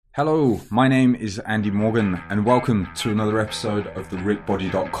Hello, my name is Andy Morgan, and welcome to another episode of the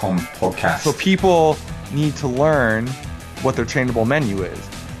RickBody.com podcast. So people need to learn what their trainable menu is.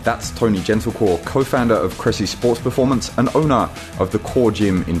 That's Tony Gentlecore, co-founder of Cressy Sports Performance and owner of the Core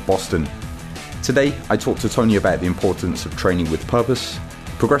Gym in Boston. Today, I talk to Tony about the importance of training with purpose,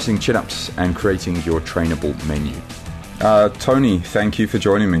 progressing chin-ups, and creating your trainable menu. Tony, thank you for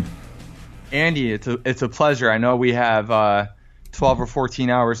joining me. Andy, it's a pleasure. I know we have 12 or 14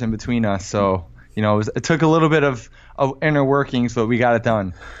 hours in between us, so it took a little bit of inner workings, but we got it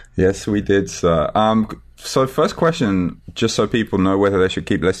done. Yes, we did, sir. So first question, just so people know whether they should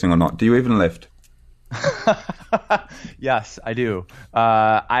keep listening or not, do you even lift? Yes, I do.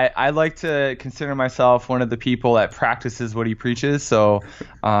 I like to consider myself one of the people that practices what he preaches, so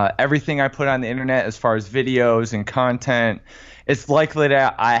everything I put on the internet as far as videos and content, it's likely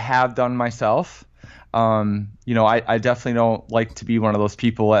that I have done myself. I definitely don't like to be one of those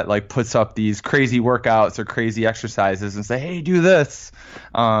people that like puts up these crazy workouts or crazy exercises and say, hey, do this,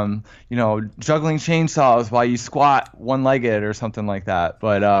 juggling chainsaws while you squat one-legged or something like that.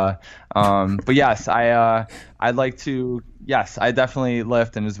 But yes, I definitely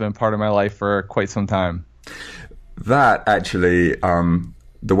lift, and it's been part of my life for quite some time. That actually,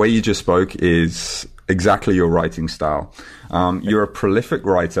 the way you just spoke is exactly your writing style. You're a prolific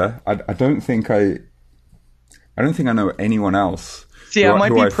writer. I don't think I know anyone else. See, I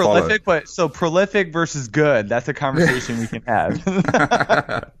might be prolific, but so prolific versus good, that's a conversation we can have.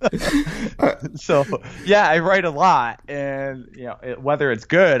 So, yeah, I write a lot, and whether it's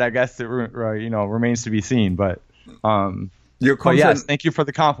good, I guess it remains to be seen. But your content. But yes, thank you for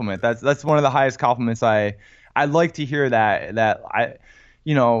the compliment. That's one of the highest compliments I like to hear. That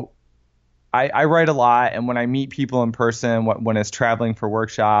I write a lot, and when I meet people in person, when it's traveling for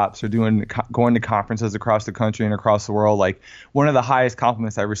workshops or going to conferences across the country and across the world, like one of the highest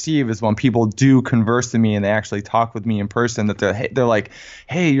compliments I receive is when people do converse to me and they actually talk with me in person. That they're like,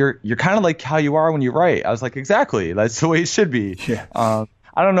 "Hey, you're kind of like how you are when you write." I was like, "Exactly, that's the way it should be." Yeah. I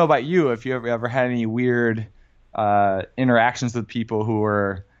don't know about you, if you ever had any weird interactions with people who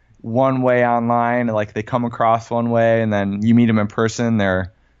were one way online, like they come across one way, and then you meet them in person,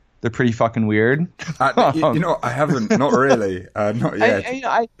 they're pretty fucking weird. I haven't, not really, not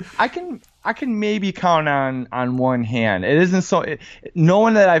yet. I can maybe count on one hand. It isn't so. No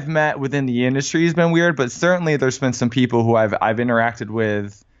one that I've met within the industry has been weird, but certainly there's been some people who I've interacted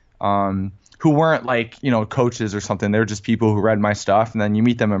with, who weren't like coaches or something. They're just people who read my stuff, and then you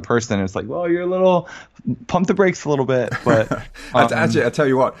meet them in person, and it's like, well, you're a little pump the brakes a little bit. But actually, I tell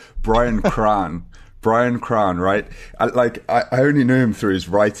you what, Brian Cran, right? I only knew him through his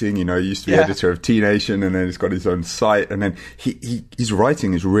writing. He used to be editor of T Nation, and then he's got his own site. And then his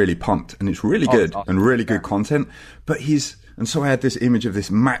writing is really pumped, and it's really good and really good content. But so I had this image of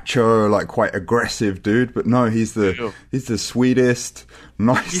this macho, like quite aggressive dude. But no, he's the sweetest,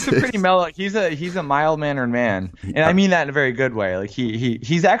 nicest. He's a pretty mellow. He's a mild mannered man, and I mean that in a very good way. Like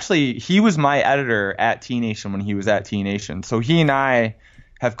he was my editor at T Nation when he was at T Nation. So he and I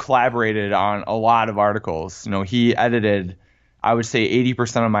have collaborated on a lot of articles. He edited, I would say,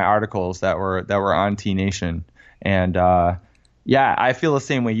 80% of my articles that were on T Nation. And I feel the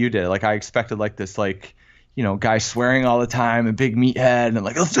same way you did. Like I expected like this guy swearing all the time, a big meathead, and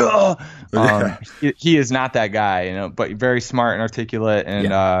like let's go. He is not that guy, but very smart and articulate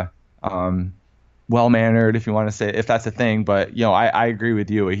and well-mannered, if you want to say, if that's a thing. But I agree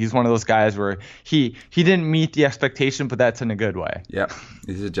with you. He's one of those guys where he didn't meet the expectation, but that's in a good way. Yeah,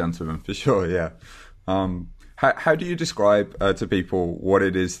 he's a gentleman for sure. Yeah. How do you describe to people what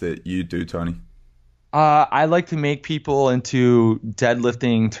it is that you do, Tony? I like to make people into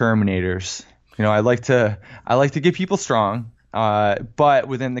deadlifting terminators. I like to get people strong, but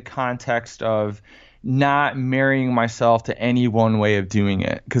within the context of not marrying myself to any one way of doing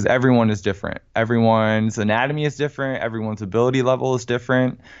it, because everyone is different. Everyone's anatomy is different. Everyone's ability level is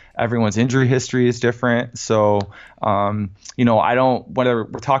different. Everyone's injury history is different. So, I don't, whether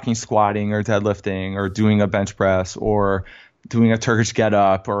we're talking squatting or deadlifting or doing a bench press or doing a Turkish get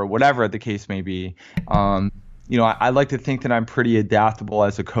up or whatever the case may be. I like to think that I'm pretty adaptable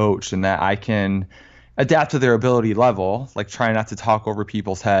as a coach and that I can adapt to their ability level, like try not to talk over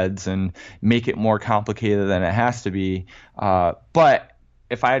people's heads and make it more complicated than it has to be. But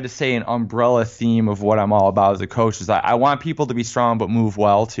if I had to say an umbrella theme of what I'm all about as a coach is I want people to be strong but move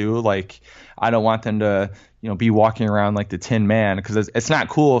well too. Like I don't want them to, be walking around like the Tin Man, because it's not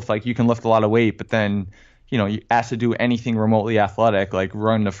cool if like you can lift a lot of weight, but then, you ask to do anything remotely athletic, like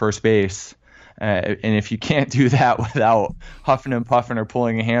run to first base. And if you can't do that without huffing and puffing or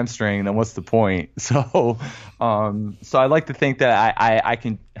pulling a hamstring, then what's the point? So I like to think that I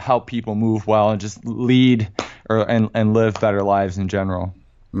can help people move well and just lead and live better lives in general.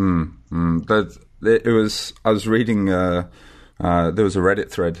 I was reading, there was a Reddit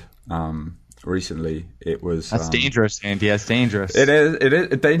thread recently. That's dangerous, Andy. That's dangerous. It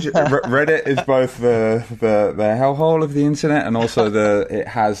is dangerous. Reddit is both the hellhole of the internet, and also it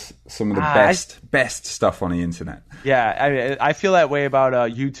has some of the best stuff on the internet. Yeah, I feel that way about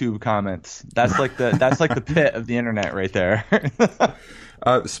YouTube comments. That's like the pit of the internet right there. But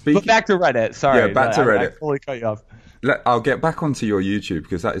back to Reddit. Sorry, yeah, back to Reddit. I fully cut you off. I'll get back onto your YouTube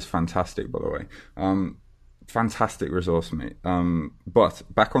because that is fantastic, by the way. Fantastic resource, mate. But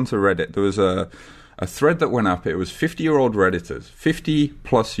back onto Reddit, there was a thread that went up. It was 50-year-old Redditors,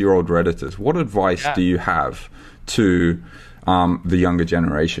 50-plus-year-old Redditors. What advice do you have to the younger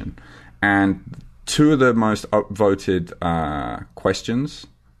generation? And two of the most upvoted questions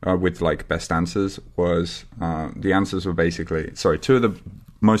with like best answers was the answers were basically two of the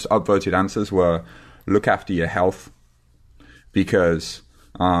most upvoted answers were look after your health, because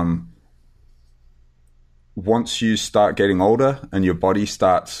once you start getting older and your body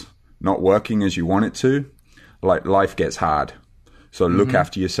starts not working as you want it to, like life gets hard. So look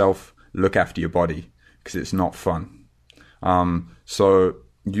after yourself, look after your body, because it's not fun. So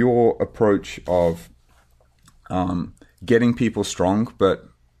your approach of getting people strong, but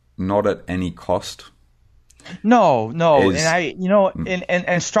not at any cost. No,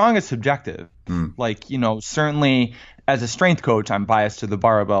 and strong is subjective. Like, certainly as a strength coach, I'm biased to the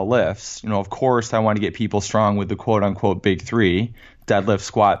barbell lifts. Of course, I want to get people strong with the quote unquote big three: deadlift,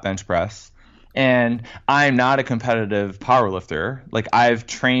 squat, bench press. And I'm not a competitive powerlifter. Like, I've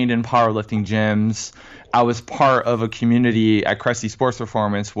trained in powerlifting gyms. I was part of a community at Cressy Sports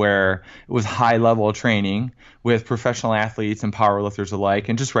Performance where it was high level training with professional athletes and powerlifters alike,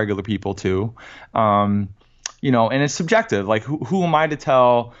 and just regular people too. And it's subjective. Like, who am I to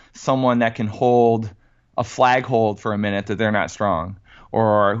tell someone that can hold a flag hold for a minute that they're not strong,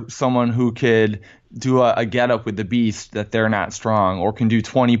 or someone who could do a get up with the beast that they're not strong, or can do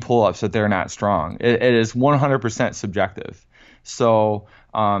 20 pull-ups that they're not strong. It is 100% subjective. So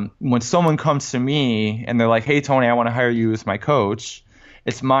when someone comes to me and they're like, hey, Tony, I want to hire you as my coach,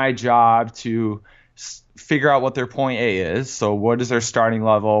 it's my job to figure out what their point A is. So what is their starting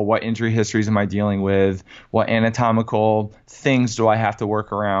level? What injury histories am I dealing with? What anatomical things do I have to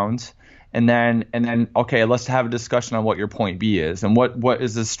work around? And then, okay, let's have a discussion on what your point B is and what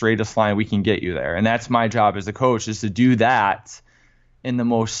is the straightest line we can get you there. And that's my job as a coach, is to do that in the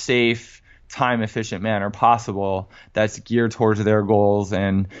most safe, time-efficient manner possible that's geared towards their goals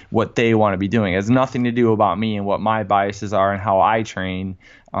and what they want to be doing. It has nothing to do about me and what my biases are and how I train.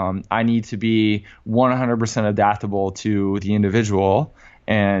 I need to be 100% adaptable to the individual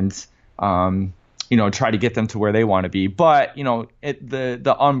and try to get them to where they want to be. But,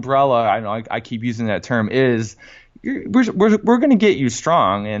 the umbrella, I know I keep using that term, is we're going to get you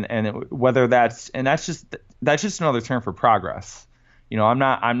strong. And whether that's just another term for progress. I'm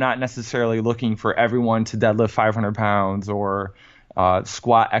not necessarily looking for everyone to deadlift 500 pounds or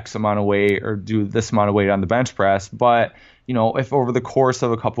squat X amount of weight or do this amount of weight on the bench press. But, if over the course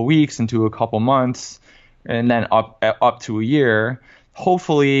of a couple weeks into a couple months and then up to a year,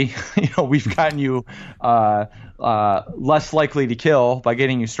 hopefully, we've gotten you less likely to kill by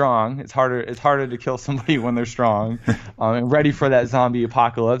getting you strong. It's harder to kill somebody when they're strong and ready for that zombie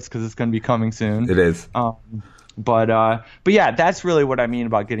apocalypse, because it's going to be coming soon. It is. But yeah, that's really what I mean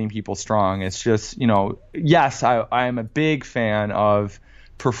about getting people strong. It's just, yes, I am a big fan of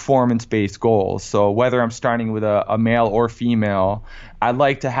performance-based goals. So whether I'm starting with a male or female, I'd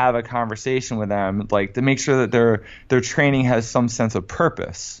like to have a conversation with them, like to make sure that their training has some sense of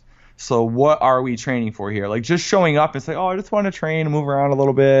purpose. So what are we training for here? Like, just showing up and say, oh, I just want to train and move around a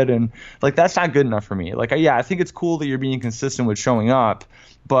little bit, and like that's not good enough for me. Like, yeah, I think it's cool that you're being consistent with showing up,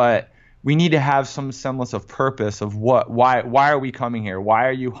 but we need to have some semblance of purpose of why are we coming here? Why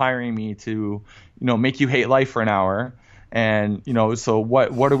are you hiring me to, make you hate life for an hour? And, so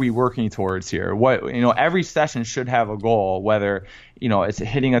what are we working towards here? Every session should have a goal, whether, it's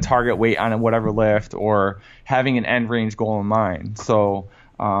hitting a target weight on whatever lift or having an end range goal in mind. So,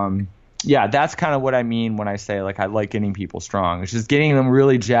 yeah, that's kind of what I mean when I say, like, I like getting people strong. It's just getting them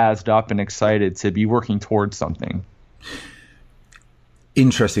really jazzed up and excited to be working towards something.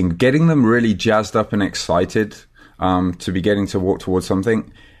 Interesting. Getting them really jazzed up and excited to be getting to walk towards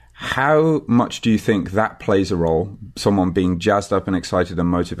something. How much do you think that plays a role, someone being jazzed up and excited and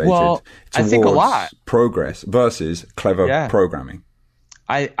motivated towards I think a lot. Progress versus clever programming?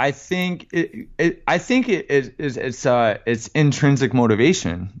 I think it's intrinsic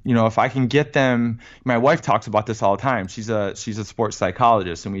motivation. You know, if I can get them, my wife talks about this all the time. She's a sports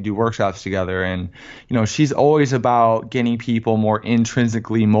psychologist, and we do workshops together. And you know, she's always about getting people more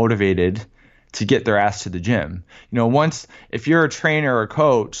intrinsically motivated to get their ass to the gym. You know, if you're a trainer or a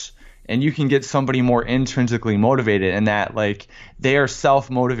coach, and you can get somebody more intrinsically motivated, and that like they are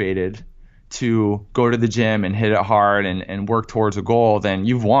self-motivated to go to the gym and hit it hard and work towards a goal, then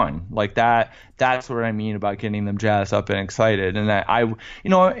you've won. Like that's what I mean about getting them jazzed up and excited. And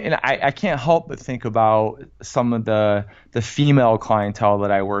I can't help but think about some of the female clientele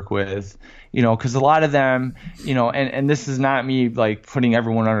that I work with, you know, because a lot of them, you know, and this is not me like putting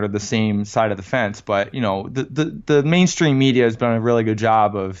everyone under the same side of the fence, but you know, the mainstream media has done a really good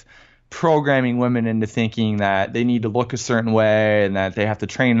job of programming women into thinking that they need to look a certain way and that they have to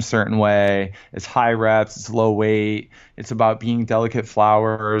train a certain way. It's high reps, it's low weight, it's about being delicate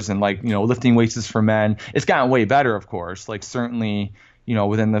flowers, and like, you know, lifting weights is for men. It's gotten way better, of course. Like certainly, you know,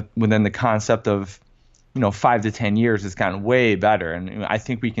 within the concept of, you know, 5 to 10 years, it's gotten way better, and I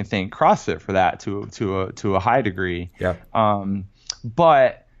think we can thank CrossFit for that to a high degree. Yeah.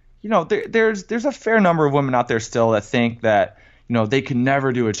 But you know, there's a fair number of women out there still that think that, you know, they can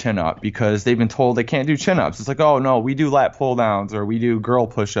never do a chin-up because they've been told they can't do chin-ups. It's like, oh, no, we do lat pull-downs, or we do girl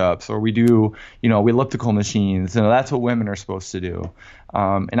push-ups, or we do, you know, elliptical machines. You know, that's what women are supposed to do.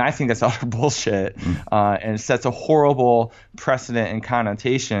 And I think that's utter bullshit, and sets a horrible precedent and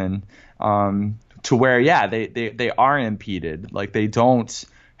connotation to where, yeah, they are impeded. Like they don't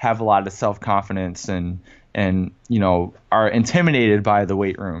have a lot of self-confidence and you know, are intimidated by the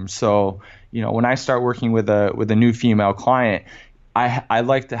weight room. So, you know, when I start working with a new female client, I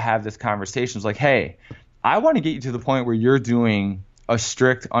like to have this conversation. It's like, hey, I want to get you to the point where you're doing a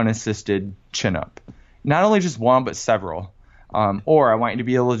strict unassisted chin up, not only just one but several. Or I want you to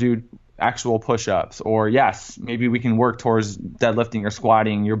be able to do actual push-ups, or yes, maybe we can work towards deadlifting or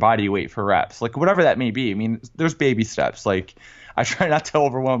squatting your body weight for reps, like whatever that may be. I mean, there's baby steps. Like I try not to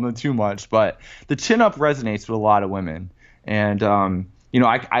overwhelm them too much, but the chin up resonates with a lot of women. And you know,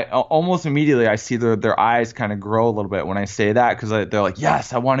 I almost immediately I see their eyes kind of grow a little bit when I say that, because they're like,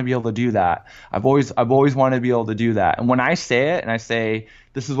 yes, I want to be able to do that. I've always wanted to be able to do that. And when I say it and I say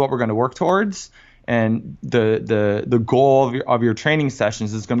this is what we're going to work towards, and the goal of your training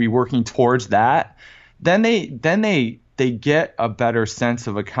sessions is going to be working towards that, then they get a better sense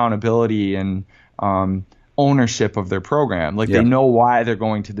of accountability and ownership of their program. Like they know why they're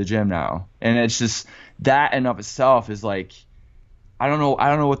going to the gym now, and it's just that in of itself is like, I don't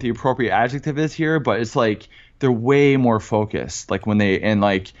know what the appropriate adjective is here, but it's like they're way more focused. Like when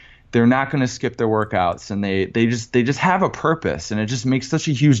they're not going to skip their workouts, and they just have a purpose, and it just makes such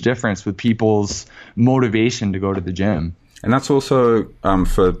a huge difference with people's motivation to go to the gym. And that's also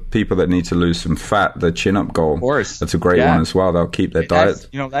for people that need to lose some fat, the chin up goal. Of course. That's a great one as well. They'll keep their diet.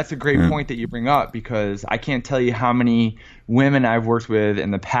 You know, that's a great point that you bring up, because I can't tell you how many women I've worked with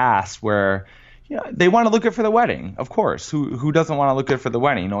in the past where, you know, they want to look good for the wedding. Of course. Who doesn't want to look good for the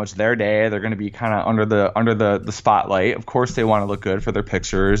wedding? You know, it's their day. They're going to be kind of under the spotlight. Of course they want to look good for their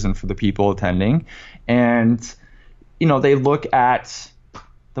pictures and for the people attending. And, you know, they look at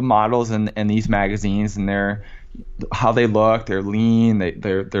the models in these magazines, and how they look. They're lean.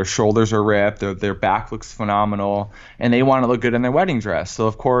 Their shoulders are ripped. Their back looks phenomenal, and they want to look good in their wedding dress. So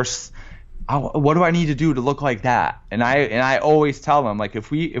of course, what do I need to do to look like that? And I always tell them, like,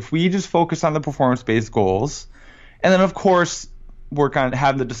 if we just focus on the performance-based goals, and then of course work on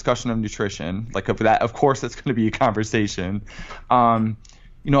having the discussion of nutrition, like of course that's going to be a conversation. You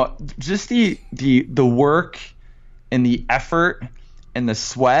know, just the work and the effort and the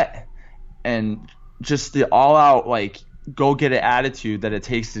sweat and just the all-out, like, go-get-it attitude that it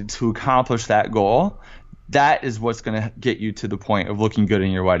takes to accomplish that goal, that is what's going to get you to the point of looking good in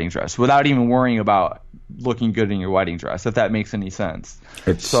your wedding dress without even worrying about looking good in your wedding dress, if that makes any sense.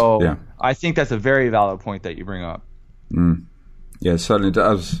 I think that's a very valid point that you bring up. Yeah, it certainly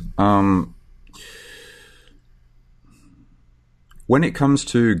does. When it comes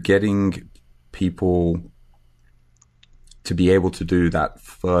to getting people to be able to do that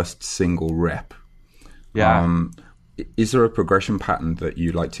first single rep, is there a progression pattern that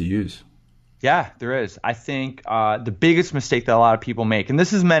you like to use? Yeah, there is. I think the biggest mistake that a lot of people make, and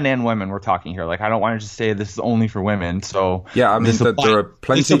this is men and women we're talking here. Like, I don't want to just say this is only for women. So yeah, I mean, there are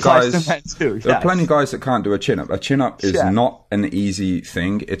plenty of guys. There are plenty of guys that can't do a chin up. A chin up is not an easy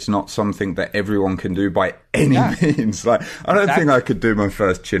thing. It's not something that everyone can do by any means. Like, I don't think I could do my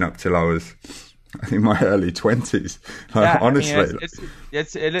first chin up till I was, I think, my early 20s. Honestly, I mean,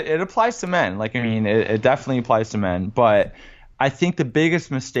 it applies to men. Like, I mean, it definitely applies to men, but I think the biggest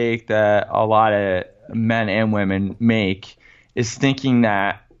mistake that a lot of men and women make is thinking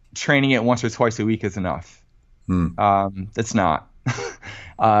that training it once or twice a week is enough. That's not.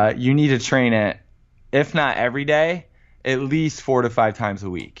 You need to train it, if not every day, at least 4 to 5 times a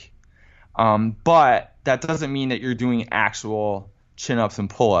week. But that doesn't mean that you're doing actual chin-ups and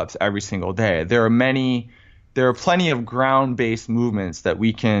pull-ups every single day. There are plenty of ground-based movements that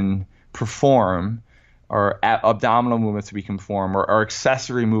we can perform, or abdominal movements that we can perform, or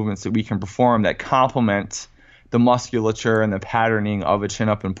accessory movements that we can perform that complement the musculature and the patterning of a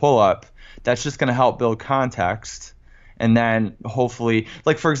chin-up and pull-up. That's just going to help build context. And then hopefully,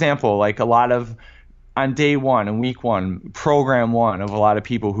 like for example, like a lot of on day one and week one, program one of a lot of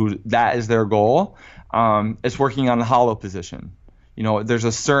people who that is their goal, is working on the hollow position. You know, there's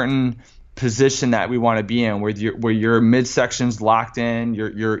a certain position that we want to be in where your midsection's locked in,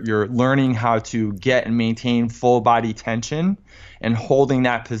 you're learning how to get and maintain full body tension and holding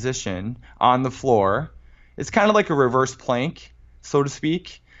that position on the floor. It's kind of like a reverse plank, so to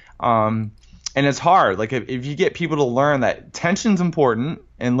speak. And it's hard. Like if you get people to learn that tension's important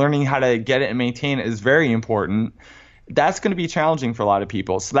and learning how to get it and maintain it is very important, that's going to be challenging for a lot of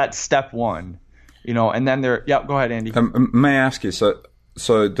people. So that's step one, you know. And then go ahead, Andy. May I ask you? Is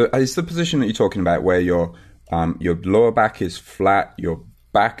the position that you're talking about where your lower back is flat, your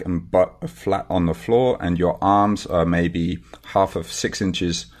back and butt are flat on the floor, and your arms are maybe half of 6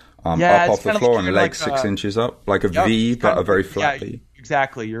 inches up off the floor, and legs 6 inches up, like a V, but a very flat V.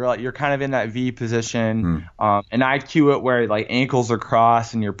 Exactly. You're kind of in that V position. And I cue it where like ankles are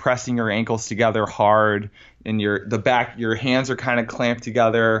crossed and you're pressing your ankles together hard, and your hands are kind of clamped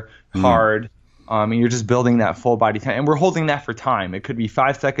together hard. And you're just building that full body tension. And we're holding that for time. It could be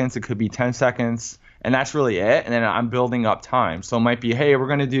 5 seconds, it could be 10 seconds, and that's really it. And then I'm building up time. So it might be, hey, we're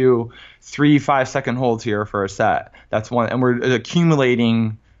going to do 3 5-second holds here for a set. That's one. And we're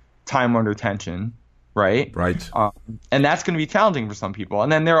accumulating time under tension. Right. And that's going to be challenging for some people.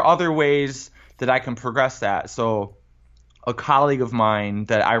 And then there are other ways that I can progress that. So a colleague of mine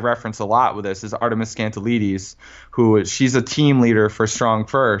that I reference a lot with this is Artemis Scantilides, she's a team leader for Strong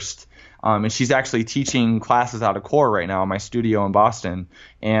First. And she's actually teaching classes out of core right now in my studio in Boston.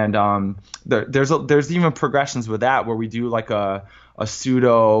 And there's even progressions with that where we do like a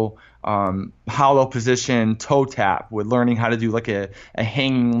pseudo hollow position toe tap with learning how to do like a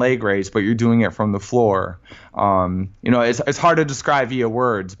hanging leg raise, but you're doing it from the floor. It's hard to describe via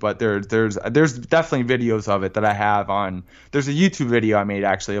words, but there's definitely videos of it that I have on. There's a YouTube video I made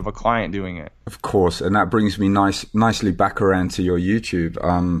actually of a client doing it. Of course, and that brings me nicely back around to your YouTube.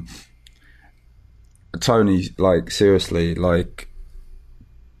 Tony, like seriously, like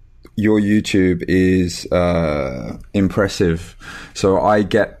your YouTube is impressive. So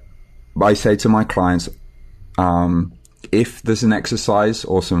I say to my clients, if there's an exercise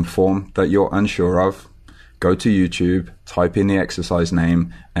or some form that you're unsure of, go to YouTube, type in the exercise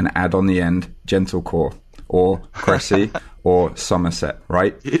name, and add on the end gentle core or Cressy or Somerset,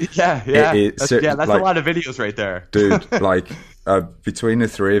 right? Yeah. That's like, a lot of videos right there. Dude, like between the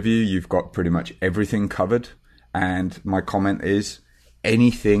three of you, you've got pretty much everything covered. And my comment is,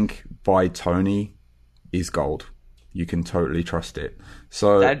 anything by Tony is gold. You can totally trust it.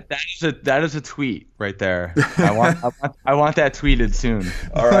 So that is a tweet right there. I want that tweeted soon.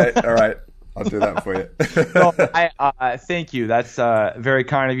 All right. I'll do that for you. So thank you. That's very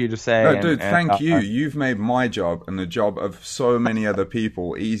kind of you to say. No, dude, thank you. You've made my job and the job of so many other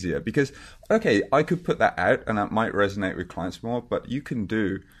people easier. Because, okay, I could put that out and that might resonate with clients more, but you can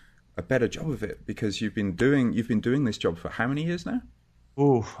do a better job of it because you've been doing this job for how many years now?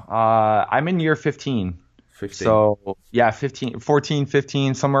 I'm in year 15. 15. So yeah, 14,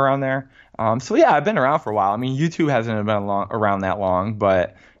 15, somewhere around there. So yeah, I've been around for a while. I mean, YouTube hasn't been around that long,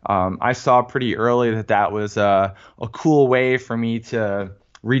 but I saw pretty early that was a cool way for me to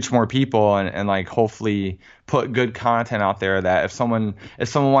reach more people and like hopefully put good content out there that if someone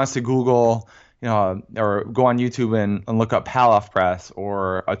wants to Google, or go on YouTube and look up Pallof press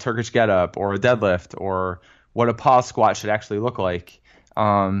or a Turkish get up or a deadlift or what a pause squat should actually look like.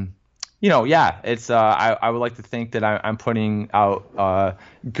 It's I would like to think that I'm putting out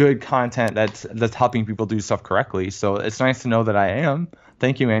good content that's helping people do stuff correctly. So it's nice to know that I am.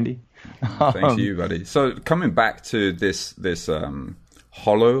 Thank you, Andy. Thank you, buddy. So coming back to this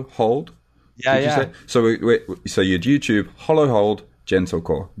hollow hold. Yeah. So so your YouTube hollow hold gentle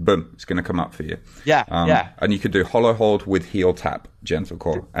core. Boom, it's going to come up for you. Yeah. And you could do hollow hold with heel tap gentle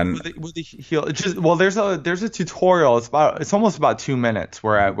core. And with the heel, there's a tutorial. It's almost about 2 minutes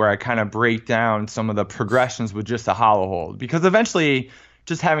where I kind of break down some of the progressions with just a hollow hold, because eventually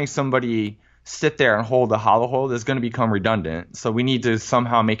just having somebody sit there and hold the hollow hold is going to become redundant. So we need to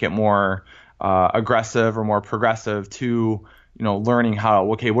somehow make it more aggressive or more progressive to, learning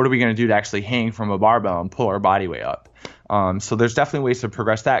how, okay, what are we going to do to actually hang from a barbell and pull our body weight up? So there's definitely ways to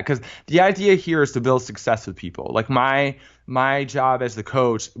progress that, because the idea here is to build success with people. Like my job as the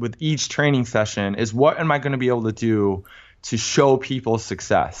coach with each training session is, what am I going to be able to do to show people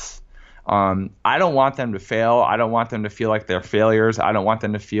success? I don't want them to fail. I don't want them to feel like they're failures. I don't want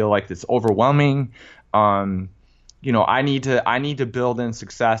them to feel like it's overwhelming. I need to build in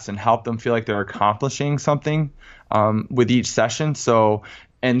success and help them feel like they're accomplishing something with each session. So,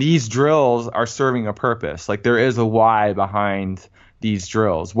 and these drills are serving a purpose. Like, there is a why behind these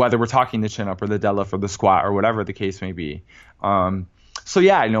drills, whether we're talking the chin up or the deadlift or the squat or whatever the case may be. So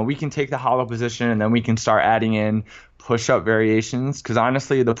yeah, we can take the hollow position and then we can start adding in push-up variations, because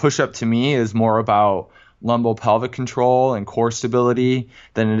honestly, the push-up to me is more about lumbo-pelvic control and core stability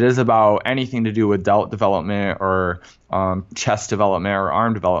than it is about anything to do with delt development or chest development or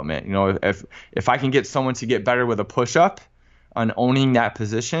arm development. If I can get someone to get better with a push-up on owning that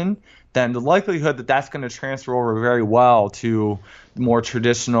position, then the likelihood that that's going to transfer over very well to more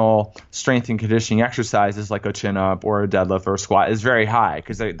traditional strength and conditioning exercises like a chin-up or a deadlift or a squat is very high,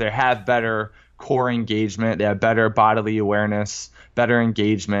 because they have better core engagement, they have better bodily awareness, better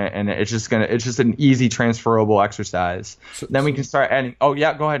engagement, and it's just an easy transferable exercise. Then we can start adding. Oh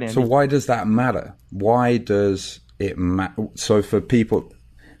yeah, go ahead, Andy. So why does that matter? Why does it matter? So for people,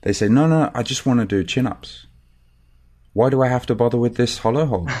 they say, no, I just want to do chin-ups. Why do I have to bother with this hollow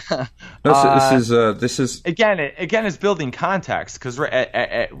hold? No, this is again. It's building context, because we're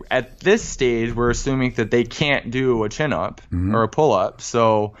at this stage we're assuming that they can't do a chin up or a pull up.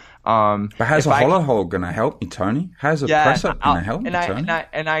 So, but how's a hollow hold going to help me, Tony? How's a press up going to help me, Tony?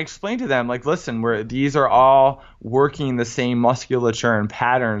 And I explained to them, like, listen, these are all working the same musculature and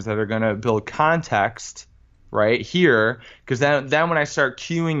patterns that are going to build context right here. Because then when I start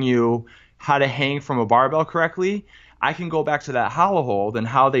cueing you how to hang from a barbell correctly, I can go back to that hollow hold and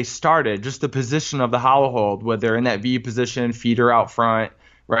how they started, just the position of the hollow hold, where they're in that V position, feet are out front,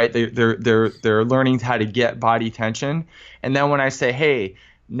 right? They're learning how to get body tension. And then when I say, hey,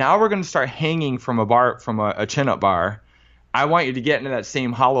 now we're going to start hanging from a chin-up bar, I want you to get into that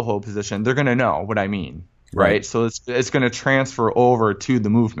same hollow hold position. They're going to know what I mean. Right. So it's going to transfer over to the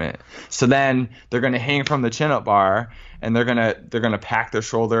movement. So then they're going to hang from the chin-up bar, and they're going to pack their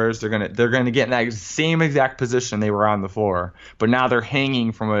shoulders. They're going to get in that same exact position they were on the floor, but now they're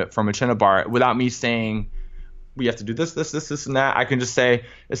hanging from a chin-up bar without me saying we have to do this, and that. I can just say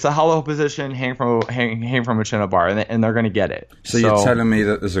it's the hollow position, hang from a chin-up bar, and they're going to get it. So you're telling me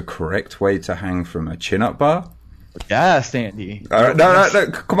that there's a correct way to hang from a chin-up bar? Yes, Andy. No,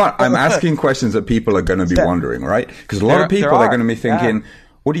 come on. I'm asking questions that people are going to be wondering, right? Because a lot of people are going to be thinking,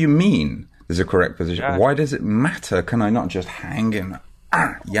 what do you mean there's a correct position? Yeah. Why does it matter? Can I not just hang and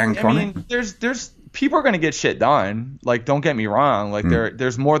yank on it? There's people are going to get shit done. Like, don't get me wrong. Like,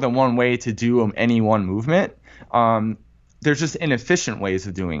 there's more than one way to do any one movement. There's just inefficient ways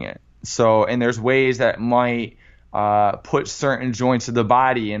of doing it. So, and there's ways that might put certain joints of the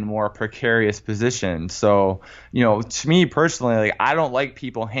body in more precarious positions. So, to me personally, like, I don't like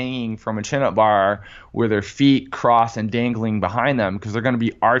people hanging from a chin-up bar where their feet cross and dangling behind them, because they're going to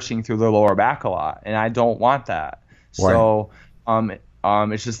be arching through their lower back a lot, and I don't want that. Why? So,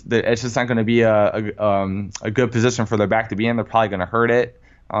 it's just not going to be a good position for their back to be in. They're probably going to hurt it.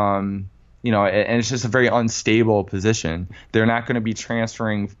 And it's just a very unstable position. They're not going to be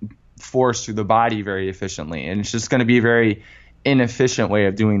transferring force through the body very efficiently, and it's just going to be a very inefficient way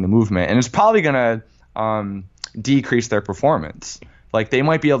of doing the movement, and it's probably going to decrease their performance. Like, they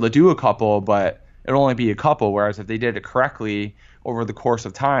might be able to do a couple, but it'll only be a couple, whereas if they did it correctly over the course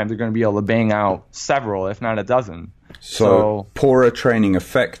of time, they're going to be able to bang out several, if not a dozen. So poorer training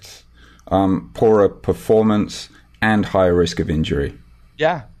effect, poorer performance, and higher risk of injury.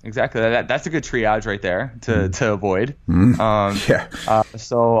 Yeah, exactly. That's a good triage right there to avoid. Yeah.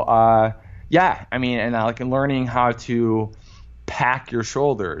 I mean, and like learning how to pack your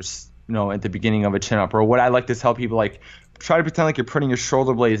shoulders, at the beginning of a chin up, or what I like to tell people, like, try to pretend like you're putting your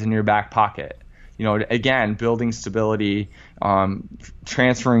shoulder blades in your back pocket. Again, building stability,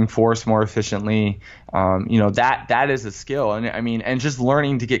 transferring force more efficiently. That is a skill, and I mean, and just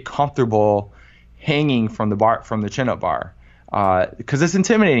learning to get comfortable hanging from the chin up bar. Because it's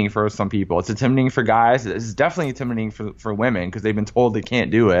intimidating for some people. It's intimidating for guys. It's definitely intimidating for women, because they've been told they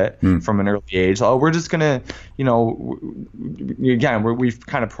can't do it from an early age. Oh, we're just going to, we've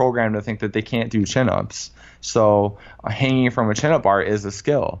kind of programmed to think that they can't do chin-ups. So hanging from a chin-up bar is a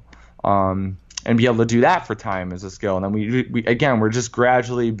skill. and be able to do that for time as a skill. And then we again, we're just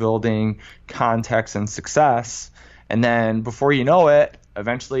gradually building context and success. And then before you know it,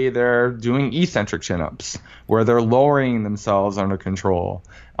 eventually they're doing eccentric chin-ups where they're lowering themselves under control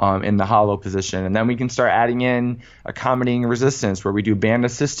in the hollow position. And then we can start adding in accommodating resistance where we do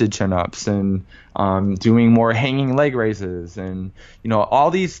band-assisted chin-ups and doing more hanging leg raises and,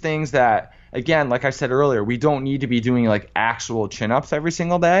 all these things that, again, like I said earlier, we don't need to be doing like actual chin-ups every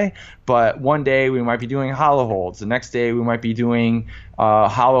single day, but one day we might be doing hollow holds. The next day we might be doing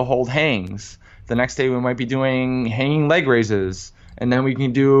hollow hold hangs. The next day we might be doing hanging leg raises. And then we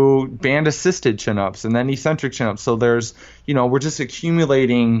can do band-assisted chin-ups and then eccentric chin-ups. So there's, we're just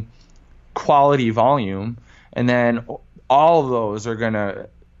accumulating quality volume. And then all of those are going to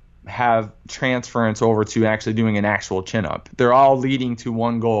have transference over to actually doing an actual chin-up. They're all leading to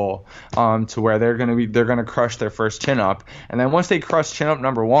one goal, to where they're going to crush their first chin-up. And then once they crush chin-up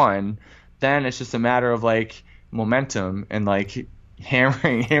number one, then it's just a matter of like momentum and like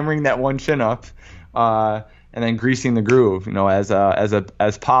hammering that one chin-up. And then greasing the groove, as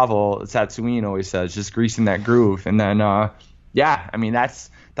Pavel Tsatsouline always says, just greasing that groove. And then, that's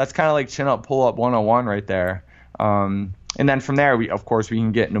kind of like chin up, pull up 101 right there. And then from there, we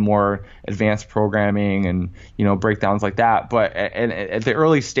can get into more advanced programming and, breakdowns like that. But at the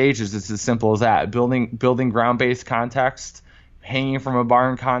early stages, it's as simple as that: building ground-based context, hanging from a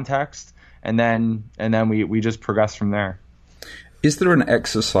barn context, and then we just progress from there. Is there an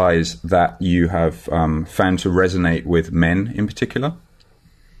exercise that you have found to resonate with men in particular?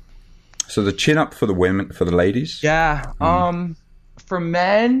 So the chin up for the women, for the ladies? Yeah. For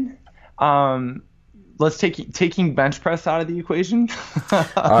men, let's taking bench press out of the equation.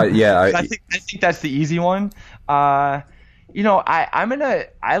 I think that's the easy one. I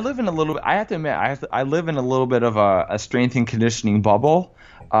live in a little bit of a strength and conditioning bubble,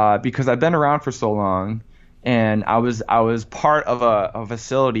 because I've been around for so long. And I was part of a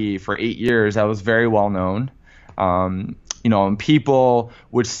facility for 8 years that was very well known, and people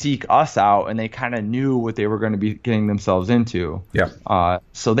would seek us out, and they kind of knew what they were going to be getting themselves into. Yeah.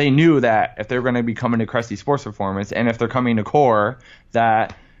 So they knew that if they're going to be coming to Cressy Sports Performance, and if they're coming to Core,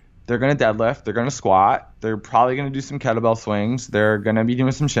 that they're going to deadlift, they're going to squat, they're probably going to do some kettlebell swings, they're going to be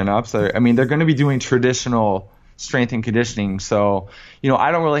doing some chin-ups. They're going to be doing traditional strength and conditioning. So,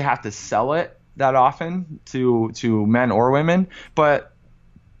 I don't really have to sell it that often to men or women, but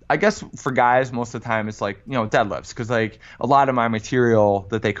I guess for guys most of the time it's like deadlifts, because like a lot of my material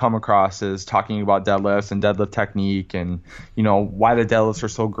that they come across is talking about deadlifts and deadlift technique and why the deadlifts are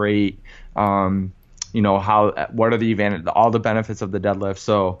so great, what are all the benefits of the deadlift.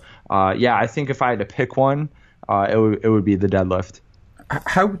 So I think if I had to pick one, it would be the deadlift.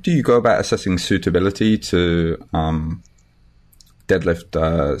 How do you go about assessing suitability to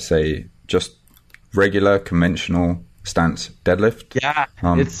deadlift, say just regular conventional stance deadlift? Yeah,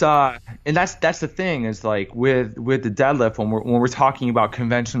 it's and that's the thing is like with the deadlift, when we're talking about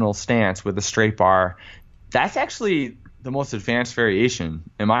conventional stance with a straight bar, that's actually the most advanced variation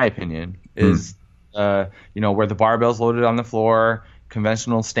in my opinion. Is where the barbell's loaded on the floor,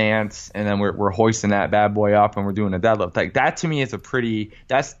 conventional stance, and then we're hoisting that bad boy up and we're doing a deadlift. Like that to me is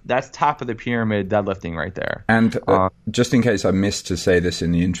that's top of the pyramid deadlifting right there. And just in case I missed to say this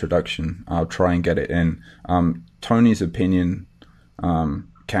in the introduction, I'll try and get it in. Tony's opinion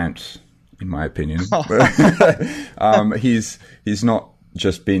counts, in my opinion. He's not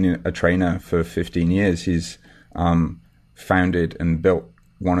just been a trainer for 15 years. He's founded and built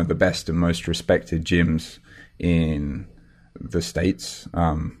one of the best and most respected gyms in the States,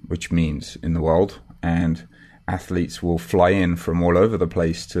 which means in the world, and athletes will fly in from all over the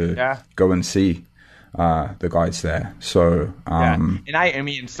place to go and see the guys there. So and I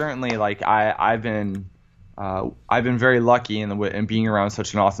mean certainly like I've been very lucky in being around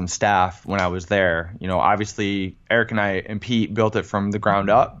such an awesome staff when I was there. Obviously Eric and I and Pete built it from the ground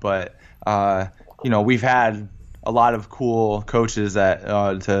up, but we've had a lot of cool coaches that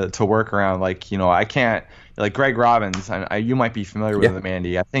to work around. Like I can't. Like Greg Robbins, you might be familiar with him,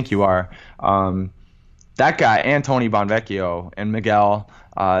 Andy. I think you are. That guy and Tony Bonvecchio and Miguel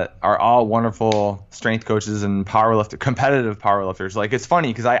are all wonderful strength coaches and competitive powerlifters. Like it's funny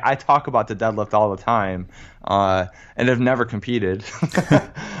because I talk about the deadlift all the time and have never competed.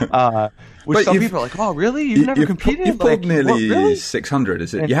 Which some people are like, oh, really? You've never competed? You've pulled nearly 600,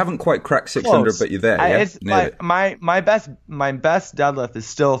 is it? You haven't quite cracked 600, close. But you're there. My best deadlift is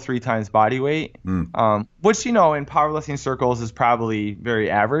still 3 times body weight, which, in powerlifting circles is probably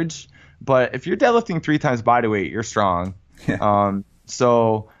very average. But if you're deadlifting 3 times body weight, you're strong. Yeah. My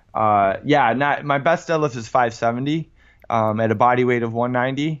best deadlift is 570 at a body weight of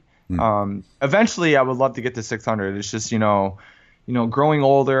 190. Eventually I would love to get to 600. It's just, growing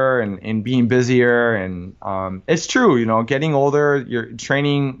older and being busier, and it's true, getting older, your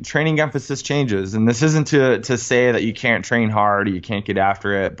training emphasis changes. And this isn't to say that you can't train hard or you can't get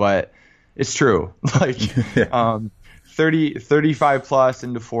after it, but it's true. Like 35 plus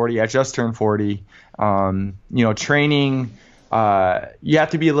into 40. I just turned 40. Training, you have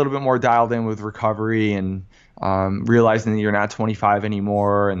to be a little bit more dialed in with recovery and realizing that you're not 25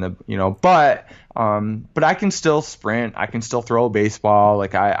 anymore, and but I can still sprint. I can still throw a baseball.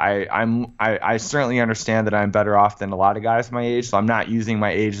 Like I certainly understand that I'm better off than a lot of guys my age, so I'm not using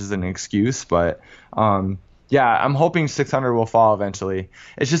my age as an excuse. But I'm hoping 600 will fall eventually.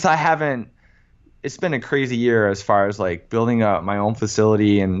 It's just it's been a crazy year as far as like building up my own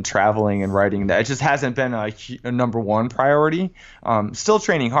facility and traveling and writing. That it just hasn't been a number one priority. Still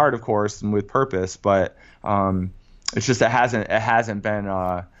training hard, of course, and with purpose, but it's just it hasn't been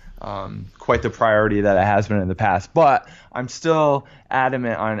quite the priority that it has been in the past. But I'm still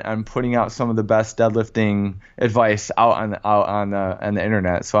adamant on putting out some of the best deadlifting advice out on the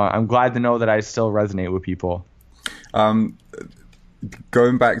internet. So I'm glad to know that I still resonate with people.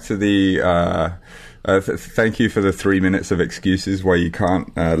 Going back to the thank you for the 3 minutes of excuses why you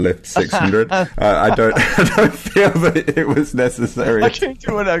can't lift 600. I don't feel that it was necessary. I can't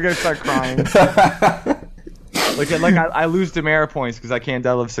do it. I'm gonna start crying. I lose demerit points because I can't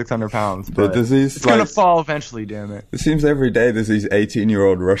deadlift 600 pounds. But it's gonna fall eventually. Damn it! It seems every day there's these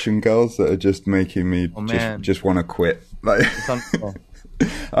 18-year-old Russian girls that are just making me just want to quit. Like.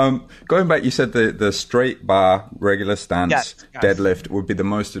 Going back, you said the straight bar regular stance deadlift would be the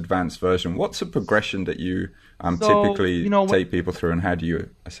most advanced version. What's the progression that you typically take people through, and how do you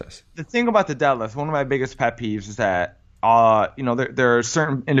assess? The thing about the deadlift, one of my biggest pet peeves is that there are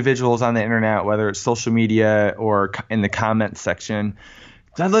certain individuals on the internet, whether it's social media or in the comments section.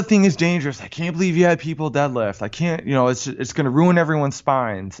 Deadlifting is dangerous. I can't believe you had people deadlift. I can't, it's going to ruin everyone's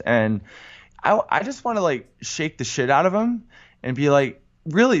spines. And I just want to like shake the shit out of them and be like,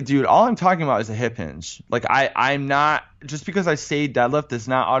 really, dude, all I'm talking about is a hip hinge. Like I'm not, just because I say deadlift does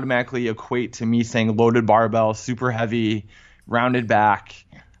not automatically equate to me saying loaded barbell, super heavy, rounded back.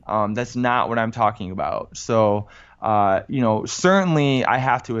 That's not what I'm talking about. So, certainly I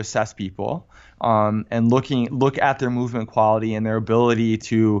have to assess people and look at their movement quality and their ability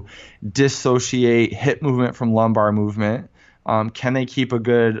to dissociate hip movement from lumbar movement. Can they keep a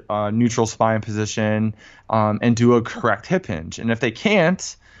good neutral spine position and do a correct hip hinge? And if they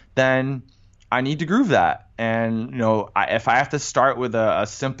can't, then I need to groove that. And if I have to start with a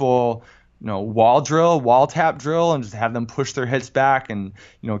simple wall tap drill and just have them push their hips back and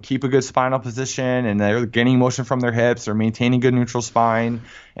keep a good spinal position, and they're getting motion from their hips or maintaining good neutral spine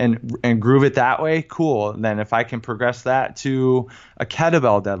and groove it that way, cool. And then if I can progress that to a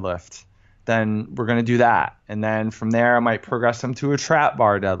kettlebell deadlift, then we're going to do that. And then from there, I might progress them to a trap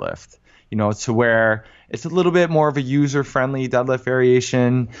bar deadlift, to where it's a little bit more of a user-friendly deadlift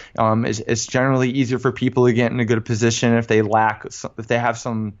variation. It's generally easier for people to get in a good position if they have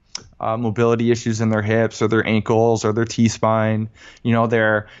some mobility issues in their hips or their ankles or their T-spine.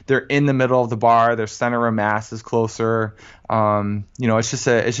 They're in the middle of the bar. Their center of mass is closer. It's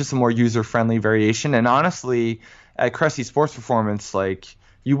just a more user-friendly variation. And honestly, at Cressy Sports Performance, like,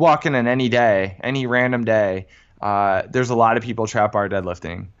 you walk in on any day, any random day, there's a lot of people trap bar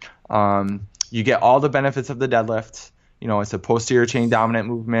deadlifting. You get all the benefits of the deadlift. It's a posterior chain dominant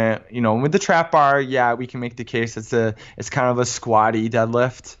movement. With the trap bar, we can make the case it's kind of a squatty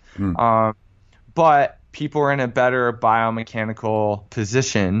deadlift. But people are in a better biomechanical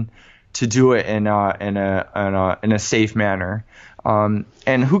position to do it in a safe manner.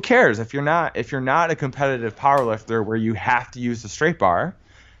 And who cares if you're not a competitive powerlifter where you have to use the straight bar?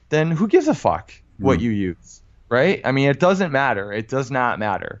 Then who gives a fuck what you use, right? I mean, it doesn't matter. It does not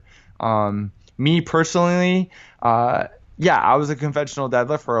matter. Me personally, I was a conventional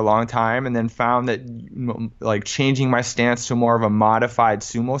deadlift for a long time, and then found that like changing my stance to more of a modified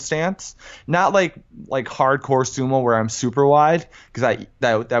sumo stance, not like hardcore sumo where I'm super wide, because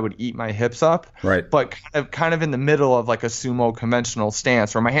that would eat my hips up, right? But kind of in the middle of like a sumo conventional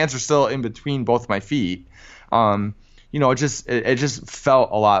stance where my hands are still in between both my feet. It just felt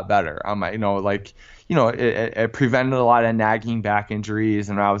a lot better on my, it prevented a lot of nagging back injuries,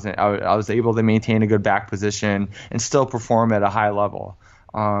 and I was able to maintain a good back position and still perform at a high level.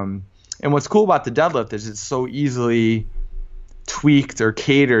 And what's cool about the deadlift is it's so easily tweaked or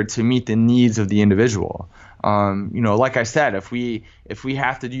catered to meet the needs of the individual. Like I said, if we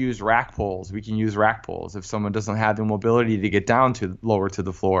have to use rack pulls, we can use rack pulls. If someone doesn't have the mobility to get down to lower to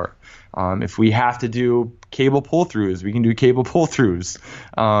the floor, if we have to do cable pull throughs, we can do cable pull throughs.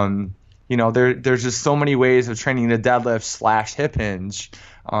 There's just so many ways of training the deadlift / hip hinge,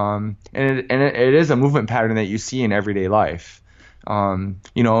 and it is a movement pattern that you see in everyday life. And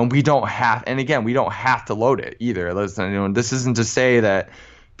we don't have to load it either. Listen, this isn't to say that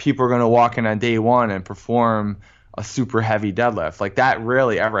people are going to walk in on day one and perform a super heavy deadlift. Like, that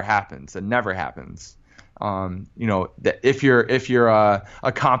rarely ever happens. It never happens. That if you're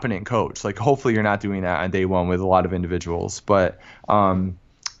a competent coach, like, hopefully you're not doing that on day one with a lot of individuals. But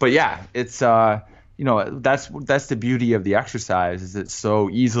yeah, it's that's the beauty of the exercise, is it's so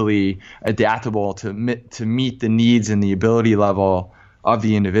easily adaptable to meet the needs and the ability level of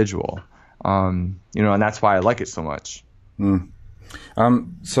the individual. And that's why I like it so much.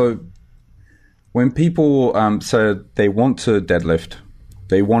 So when people say they want to deadlift,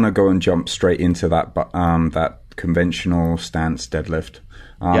 they want to go and jump straight into that conventional stance deadlift.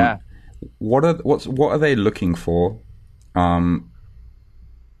 What are they looking for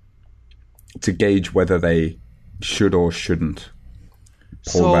to gauge whether they should or shouldn't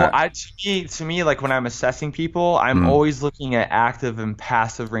pull back? To me, like, when I'm assessing people, I'm always looking at active and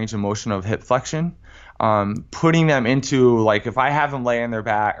passive range of motion of hip flexion. Putting them into, like, if I have them lay on their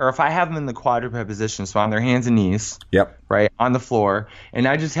back, or if I have them in the quadruped position, so on their hands and knees, right, on the floor, and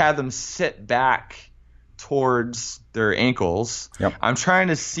I just have them sit back towards their ankles, I'm trying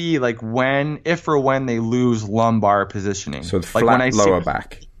to see, like, if or when they lose lumbar positioning. So flat lower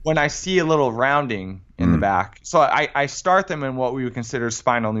back. When I see a little rounding in the back. So I start them in what we would consider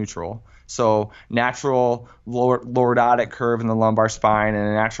spinal neutral. So natural lordotic curve in the lumbar spine and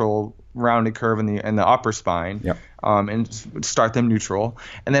a natural rounded curve in the upper spine, and start them neutral.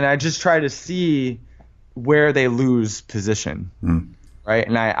 And then I just try to see where they lose position, right?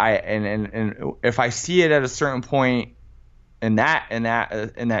 And and if I see it at a certain point in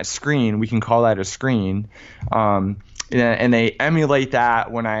that screen, we can call that a screen, and they emulate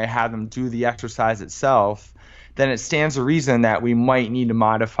that when I have them do the exercise itself, then it stands to reason that we might need to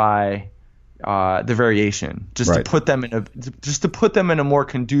modify the variation to put them in a more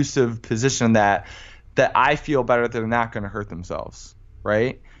conducive position that I feel better they're not going to hurt themselves,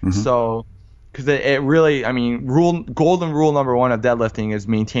 right? So, because it really, I mean, golden rule number one of deadlifting is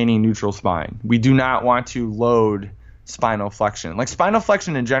maintaining neutral spine. We do not want to load spinal flexion. Like, spinal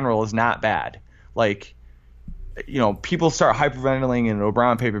flexion in general is not bad. Like, people start hyperventilating in an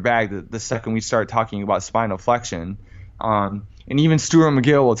O'Brien paper bag the second we start talking about spinal flexion. And even Stuart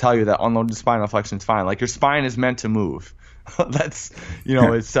McGill will tell you that unloaded spinal flexion is fine. Like, your spine is meant to move. That's,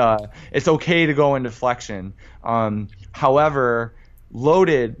 it's okay to go into flexion. However,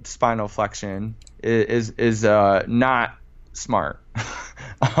 loaded spinal flexion is not smart.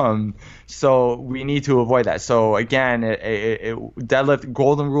 So we need to avoid that. So again, deadlift,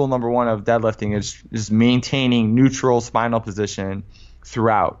 golden rule number one of deadlifting is maintaining neutral spinal position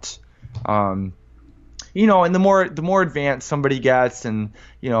throughout. And the more advanced somebody gets, and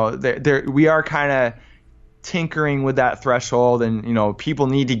we are kind of tinkering with that threshold, and people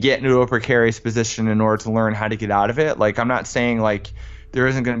need to get into a precarious position in order to learn how to get out of it. Like, I'm not saying like there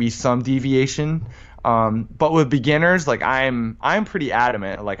isn't going to be some deviation, but with beginners, like, I'm pretty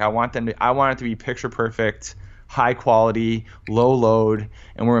adamant. Like, I want it to be picture perfect, high quality, low load,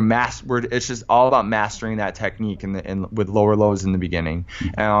 and it's just all about mastering that technique with lower loads in the beginning.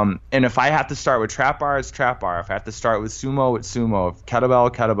 And if I have to start with trap bar, it's trap bar. If I have to start with sumo, it's sumo. If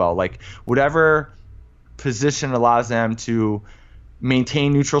kettlebell, like, whatever position allows them to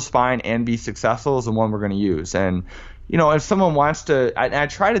maintain neutral spine and be successful is the one we're going to use. And if someone wants to, I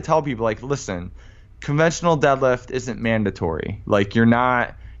try to tell people, like, listen, conventional deadlift isn't mandatory. Like, you're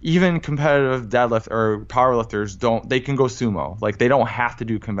not, even competitive deadlift or powerlifters they can go sumo. Like, they don't have to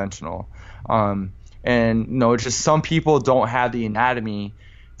do conventional. It's just some people don't have the anatomy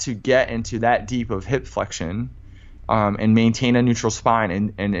to get into that deep of hip flexion, and maintain a neutral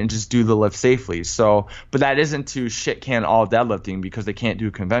spine and just do the lift safely. So, but that isn't to shit can all deadlifting because they can't do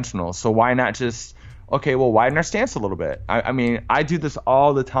conventional. So why not just, okay, well, widen our stance a little bit. I mean, I do this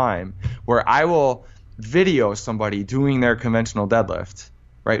all the time where I will video somebody doing their conventional deadlift,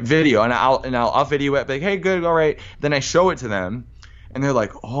 right? Video, and I'll video it, like, hey, good, all right. Then I show it to them, and they're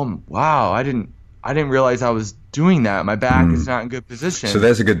like, oh, wow, I didn't realize I was doing that. My back is not in good position. So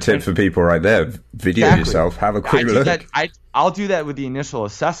there's a good tip for people right there. Video yourself, have a quick look. I'll do that with the initial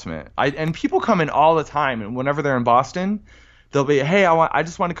assessment. And people come in all the time, and whenever they're in Boston, they'll be, hey, I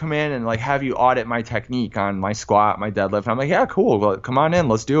just want to come in and like have you audit my technique on my squat, my deadlift. And I'm like, yeah, cool. Well, come on in,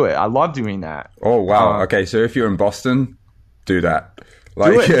 let's do it. I love doing that. Oh wow. Okay, so if you're in Boston, do that.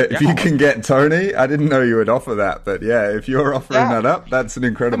 Like if you can get Tony, I didn't know you would offer that, but yeah, if you're offering that up, that's an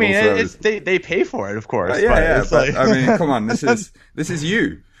incredible service. They pay for it, of course. But I mean, come on, this is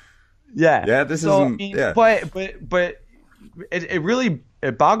you. Yeah. This isn't. But it really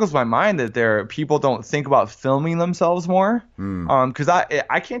boggles my mind that people don't think about filming themselves more. Because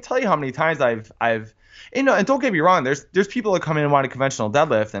I can't tell you how many times I've and don't get me wrong, there's people that come in and want a conventional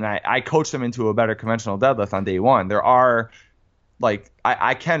deadlift, and I coach them into a better conventional deadlift on day one. There are like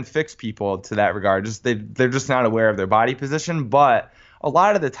I can fix people to that regard. They're just not aware of their body position. But a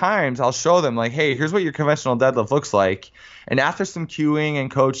lot of the times I'll show them like, hey, here's what your conventional deadlift looks like. And after some cueing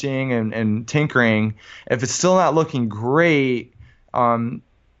and coaching and tinkering, if it's still not looking great, I'll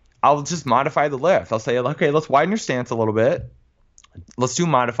just modify the lift. I'll say, okay, let's widen your stance a little bit. Let's do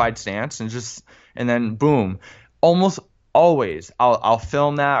modified stance and then boom. Almost always I'll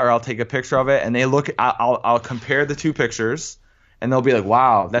film that or I'll take a picture of it and I'll compare the two pictures. And they'll be like,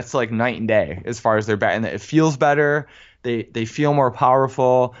 wow, that's like night and day as far as their back. And it feels better. They feel more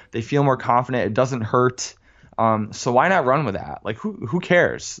powerful. They feel more confident. It doesn't hurt. So why not run with that? Like, who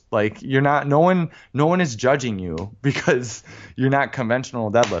cares? Like, no one is judging you because you're not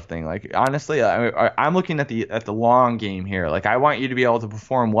conventional deadlifting. Like, honestly, I'm looking at the long game here. Like, I want you to be able to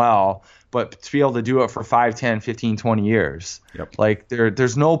perform well, but to be able to do it for 5, 10, 15, 20 years. Yep. Like,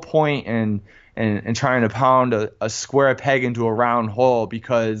 there's no point in trying to pound a square peg into a round hole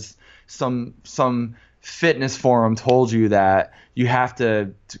because some fitness forum told you that you have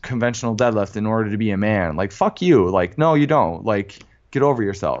to conventional deadlift in order to be a man. Like, fuck you. Like, no, you don't. Like, get over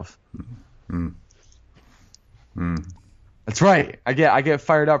yourself. That's right. I get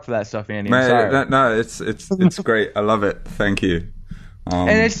fired up for that stuff, Andy. I'm sorry. No, it's great. I love it. Thank you.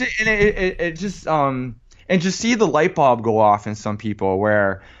 And just see the light bulb go off in some people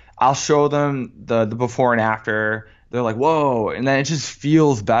where I'll show them the before and after. They're like, whoa, and then it just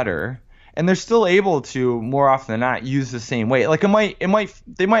feels better. And they're still able to, more often than not, use the same weight. Like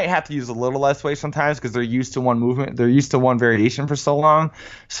they might have to use a little less weight sometimes because they're used to one movement, they're used to one variation for so long.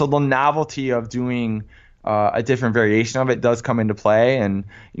 So the novelty of doing a different variation of it does come into play. And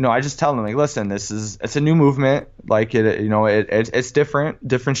I just tell them like, listen, it's a new movement. Like it's different.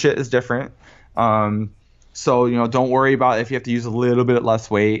 Different shit is different. So, don't worry about if you have to use a little bit less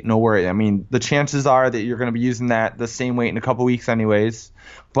weight. No worry. I mean, the chances are that you're going to be using the same weight in a couple weeks anyways,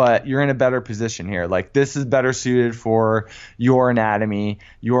 but you're in a better position here. Like, this is better suited for your anatomy,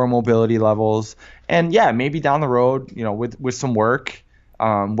 your mobility levels. And yeah, maybe down the road, with some work,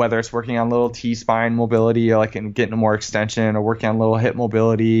 whether it's working on little T-spine mobility or like getting more extension or working on little hip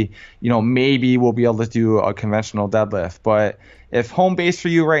mobility, maybe we'll be able to do a conventional deadlift. But if home base for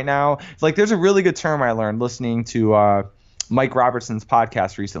you right now, like there's a really good term I learned listening to Mike Robertson's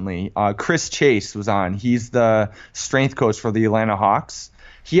podcast recently. Chris Chase was on. He's the strength coach for the Atlanta Hawks.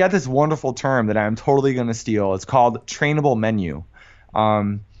 He had this wonderful term that I'm totally going to steal. It's called trainable menu.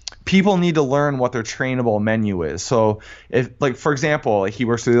 People need to learn what their trainable menu is. So if, like, for example, he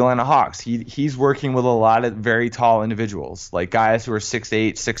works with the Atlanta Hawks. He's working with a lot of very tall individuals, like guys who are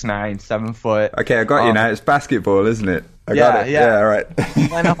 6'8", 6'9", 7 foot. Okay, I got you now. It's basketball, isn't it? I got it. Yeah, all right.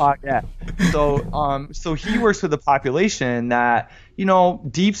 Atlanta Hawk, yeah. So he works with a population that,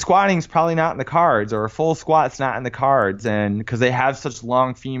 deep squatting is probably not in the cards, or a full squat's not in the cards, and because they have such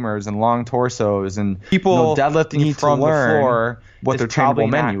long femurs and long torsos, and people deadlifting from the floor, what their trainable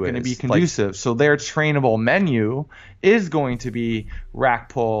menu is going to be conducive. Like, so their trainable menu is going to be rack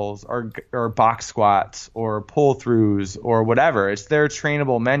pulls or box squats or pull throughs or whatever. It's their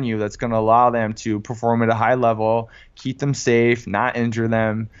trainable menu that's going to allow them to perform at a high level, keep them safe, not injure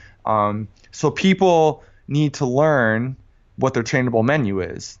them. So people need to learn what their trainable menu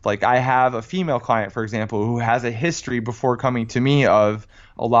is. Like, I have a female client, for example, who has a history before coming to me of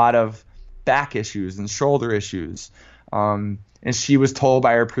a lot of back issues and shoulder issues. And she was told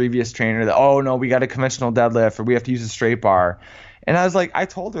by her previous trainer that, oh, no, we got a conventional deadlift or we have to use a straight bar. And I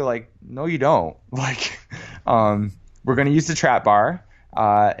told her, like, no, you don't. Like, we're going to use the trap bar.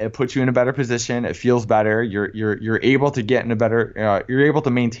 It puts you in a better position. It feels better. You're able to get in a better, you're able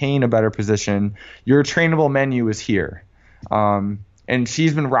to maintain a better position. Your trainable menu is here. And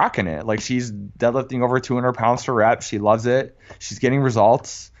she's been rocking it. Like, she's deadlifting over 200 pounds per rep. She loves it. She's getting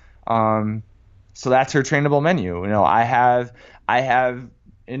results. So that's her trainable menu. I have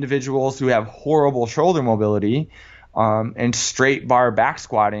individuals who have horrible shoulder mobility, and straight bar back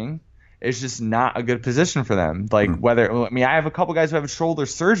squatting it's just not a good position for them. Like I have a couple guys who have shoulder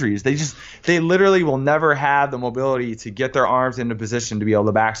surgeries. They literally will never have the mobility to get their arms into position to be able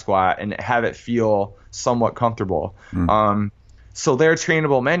to back squat and have it feel somewhat comfortable. So their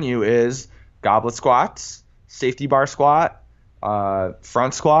trainable menu is goblet squats, safety bar squat,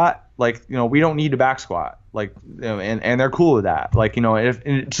 front squat. Like, we don't need to back squat. Like, and they're cool with that. Like, if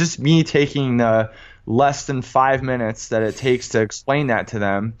it's just me taking the less than 5 minutes that it takes to explain that to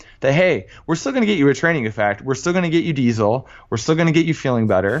them, that, hey, we're still going to get you a training effect. We're still going to get you diesel. We're still going to get you feeling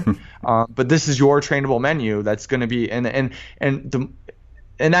better. But this is your trainable menu that's going to be, and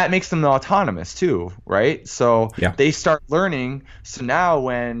that makes them autonomous too, right? So they start learning. So now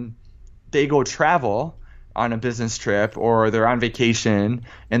when they go travel on a business trip or they're on vacation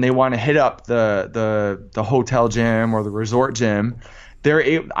and they want to hit up the hotel gym or the resort gym,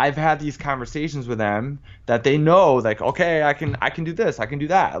 I've had these conversations with them that they know, like, okay, I can do this, I can do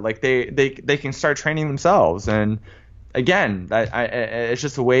that. Like they can start training themselves. And again, it's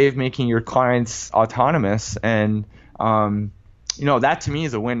just a way of making your clients autonomous. And that to me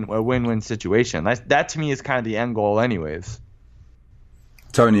is a win-win situation. That to me is kind of the end goal, anyways.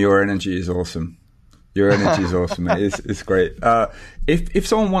 Tony, your energy is awesome. Your energy is awesome, mate. It's great. If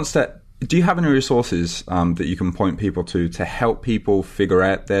someone wants to, do you have any resources that you can point people to help people figure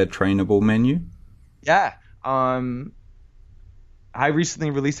out their trainable menu? Yeah. I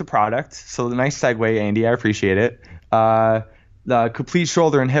recently released a product, so the nice segue, Andy. I appreciate it. The Complete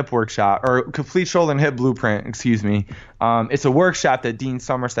Shoulder and Hip Workshop, or Complete Shoulder and Hip Blueprint, excuse me. It's a workshop that Dean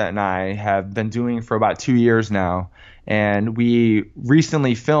Somerset and I have been doing for about 2 years now. And we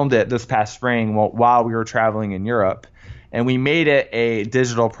recently filmed it this past spring while we were traveling in Europe. And we made it a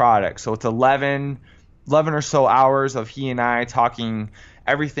digital product. So it's 11 or so hours of he and I talking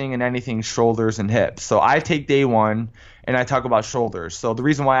everything and anything shoulders and hips. So I take day one and I talk about shoulders. So the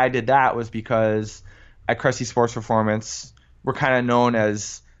reason why I did that was because at Cressy Sports Performance, we're kind of known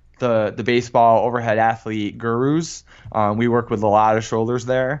as the baseball overhead athlete gurus. We work with a lot of shoulders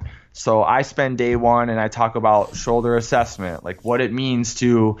there. So I spend day one and I talk about shoulder assessment, like what it means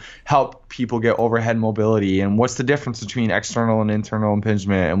to help people get overhead mobility and what's the difference between external and internal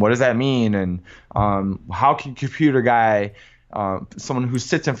impingement and what does that mean, and how can computer guy, someone who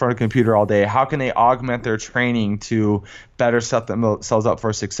sits in front of a computer all day, how can they augment their training to better set themselves up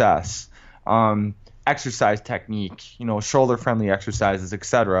for success? Exercise technique, shoulder friendly exercises,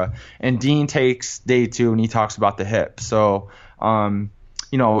 etc. And Dean takes day two and he talks about the hip. So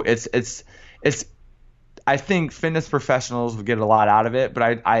it's I think fitness professionals would get a lot out of it,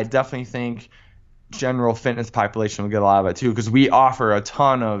 but I definitely think general fitness population would get a lot of it too, because we offer a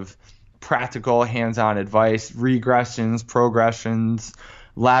ton of practical hands-on advice, regressions, progressions,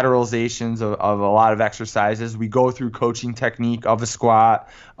 lateralizations of a lot of exercises. We go through coaching technique of a squat,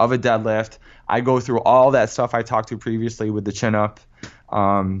 of a deadlift. I go through all that stuff I talked to previously with the chin up.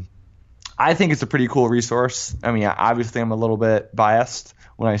 I think it's a pretty cool resource. I mean, obviously I'm a little bit biased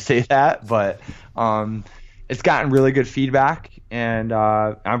when I say that, but it's gotten really good feedback, and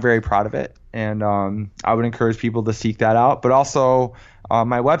I'm very proud of it. And I would encourage people to seek that out. But also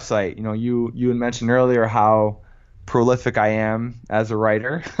my website. You had mentioned earlier how prolific I am as a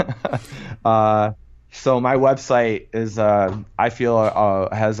writer. So my website is, I feel,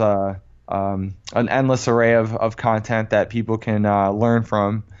 has an endless array of content that people can learn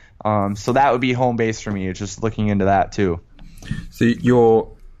from. So that would be home base for me, just looking into that too. So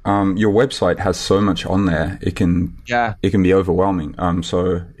your website has so much on there, it can be overwhelming.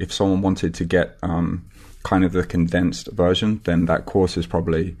 So if someone wanted to get kind of the condensed version, then that course is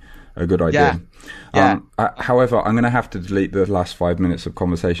probably a good idea. However, I'm going to have to delete the last 5 minutes of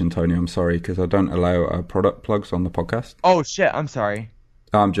conversation, Tony. I'm sorry, because I don't allow product plugs on the podcast. Oh shit! I'm sorry.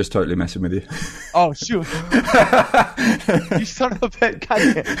 I'm just totally messing with you. Oh, shoot. You son of a bitch. God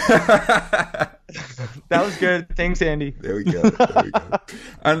damn. That was good. Thanks, Andy. There we go.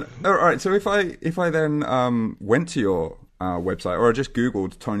 And all right, so if I then went to your website, or I just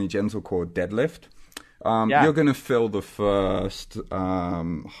Googled Tony Gentilcore deadlift, you're going to fill the first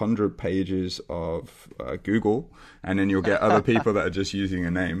 100 pages of Google, and then you'll get other people that are just using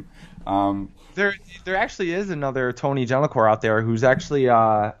a name. There actually is another Tony Gentilcore out there who's actually used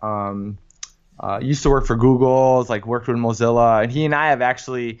to work for Google, worked with Mozilla, and he and I have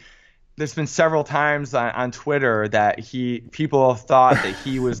actually. There's been several times on Twitter that people thought that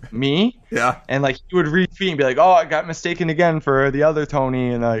he was me. Yeah. And he would retweet and be like, "Oh, I got mistaken again for the other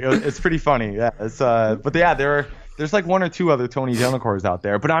Tony," and it's pretty funny. Yeah. It's there's one or two other Tony Gentilcores out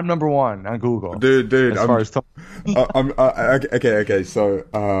there, but I'm number one on Google. Dude. As far as Tony. Okay. So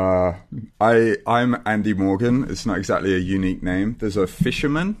I'm Andy Morgan. It's not exactly a unique name. There's a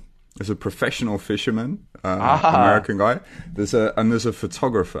fisherman There's a professional fisherman, American guy. There's a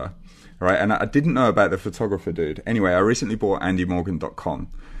photographer, right? And I didn't know about the photographer dude. Anyway, I recently bought AndyMorgan.com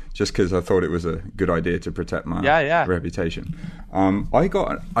just because I thought it was a good idea to protect my reputation.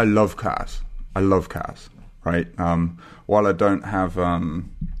 I love cars. Right? While I don't have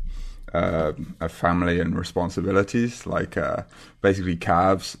a family and responsibilities, like basically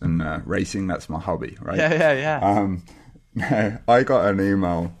calves and racing, that's my hobby, right? Yeah. I got an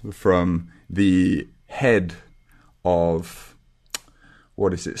email from the head of,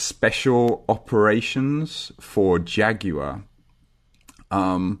 special operations for Jaguar.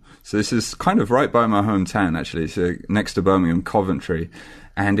 So this is kind of right by my hometown, actually. It's next to Birmingham, Coventry.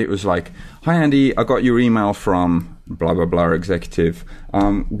 And it was like, "Hi, Andy, I got your email from blah, blah, blah executive.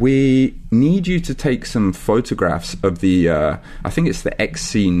 We need you to take some photographs of the, I think it's the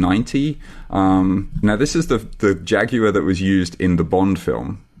XC90. Now, this is the Jaguar that was used in the Bond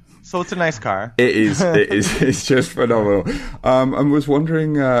film. So it's a nice car. It is. It's just phenomenal. And was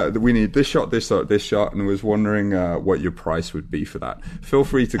wondering, we need this shot, and was wondering what your price would be for that. Feel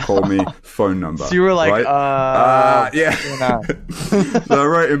free to call me, phone number. So you were like, right? Yeah. So I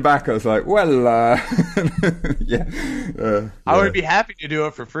wrote him back. I was like, well, yeah. I would be happy to do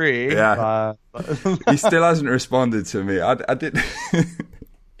it for free. Yeah. He still hasn't responded to me. I did.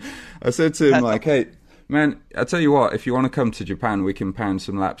 I said to him, like, hey, man, I tell you what, if you want to come to Japan, we can pound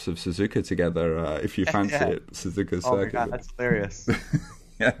some laps of Suzuka together if you fancy it. Suzuka circuit. Oh my God, that's hilarious.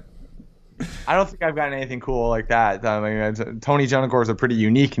 Yeah. I don't think I've gotten anything cool like that. I mean, Tony Junagor is a pretty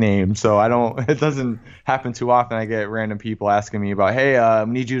unique name, so it doesn't happen too often. I get random people asking me about, hey, I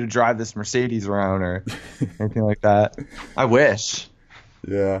need you to drive this Mercedes around or anything like that. I wish.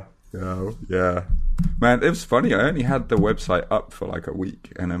 Yeah. Man, it was funny. I only had the website up for like a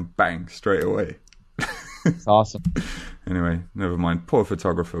week and then bang, straight away. It's awesome. Anyway, never mind. Poor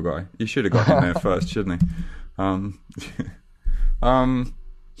photographer guy. You should have got in there first, shouldn't he?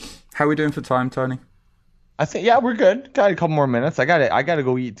 How are we doing for time, Tony? I think we're good. Got a couple more minutes. I gotta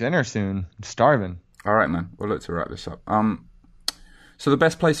go eat dinner soon. I'm starving. All right, man. Well, let's wrap this up. So the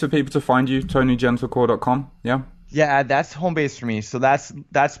best place for people to find you, TonyGentlecore.com. Yeah. Yeah, that's home base for me. So that's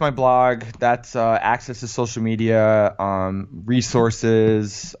my blog. That's access to social media,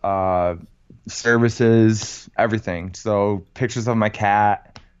 resources, services, everything. So pictures of my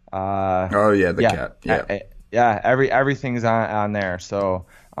cat. Cat. Yeah. Everything's on there. So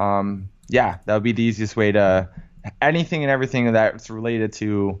that would be the easiest way to anything and everything that's related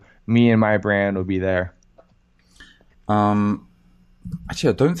to me and my brand will be there. Actually,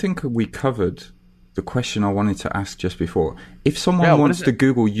 I don't think we covered the question I wanted to ask just before. If someone wants to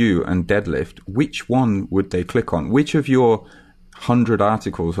Google you and deadlift, which one would they click on? Which of your 100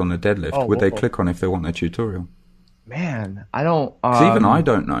 articles on the deadlift would they click on if they want a tutorial? Man, I don't. Even I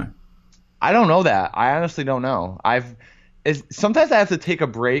don't know. I don't know that. I honestly don't know. Sometimes I have to take a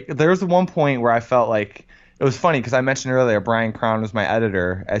break. There was one point where I felt like it was funny because I mentioned earlier Brian Crown was my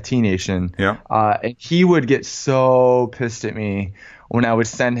editor at T Nation. Yeah. And he would get so pissed at me when I would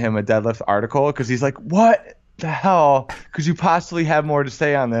send him a deadlift article because he's like, "What the hell could you possibly have more to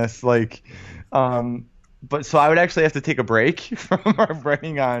say on this?" Like, but so I would actually have to take a break from our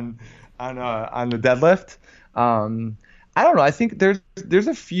writing on the deadlift. I don't know. I think there's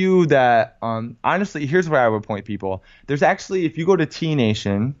a few that honestly, here's where I would point people. There's actually, if you go to T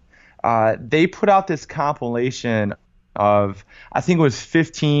Nation, they put out this compilation of, I think it was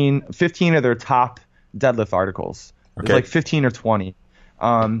 15 of their top deadlift articles. Okay. It was like 15 or 20.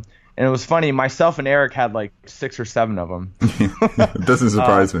 And it was funny. Myself and Eric had like 6 or 7 of them. It doesn't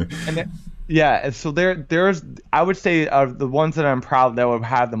surprise me. And so there's I would say of the ones that I'm proud that would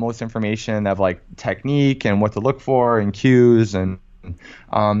have the most information of like technique and what to look for and cues, and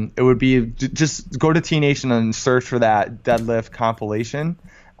it would be just go to T Nation and search for that deadlift compilation.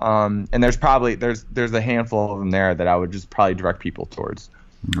 And there's a handful of them there that I would just probably direct people towards.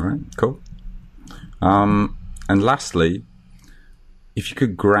 All right, cool. And lastly, if you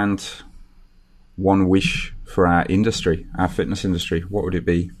could grant one wish for our industry, our fitness industry, what would it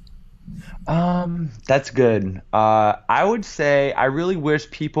be? That's good. I would say I really wish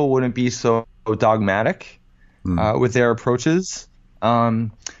people wouldn't be so dogmatic with their approaches, because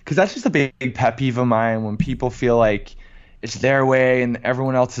that's just a big pet peeve of mine when people feel like it's their way and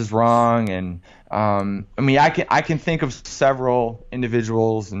everyone else is wrong. And I mean, I can think of several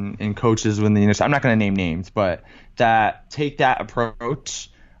individuals and coaches within the industry. I'm not going to name names, but that take that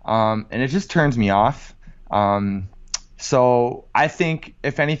approach, and it just turns me off. So I think,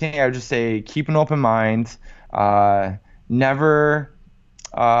 if anything, I would just say keep an open mind. Never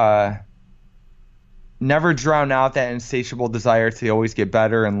never drown out that insatiable desire to always get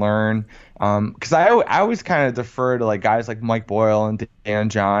better and learn. Because I always kind of defer to like guys like Mike Boyle and Dan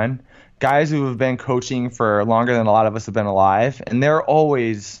John, guys who have been coaching for longer than a lot of us have been alive, and they're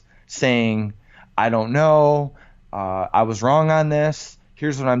always saying, I don't know, I was wrong on this,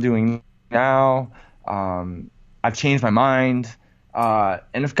 here's what I'm doing now, I've changed my mind.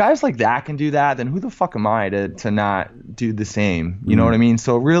 And if guys like that can do that, then who the fuck am I to not do the same? You know what I mean?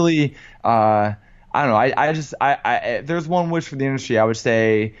 So really, I don't know. I just if there's one wish for the industry, I would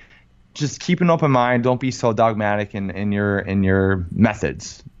say just keep an open mind. Don't be so dogmatic in your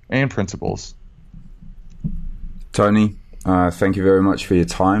methods and principles. Tony, thank you very much for your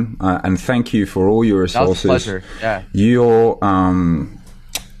time, and thank you for all your resources. That was a pleasure. Yeah. You're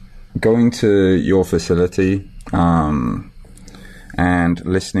going to your facility and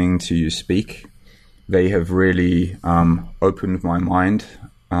listening to you speak. They have really opened my mind.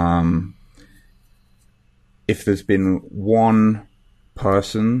 If there's been one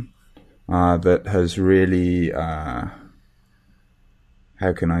person that has really, how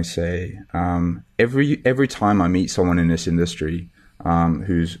can I say, every time I meet someone in this industry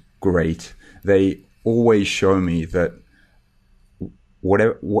who's great, they always show me that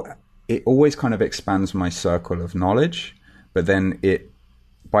it always kind of expands my circle of knowledge, but then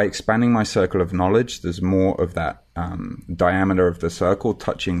by expanding my circle of knowledge, there's more of that diameter of the circle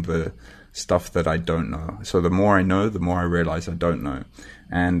touching the stuff that I don't know. So the more I know, the more I realize I don't know.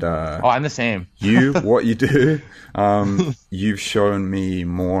 And I'm the same. What you do, you've shown me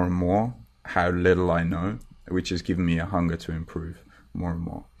more and more how little I know, which has given me a hunger to improve more and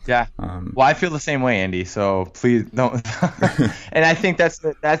more. Yeah. Well, I feel the same way, Andy. So please don't. And I think that's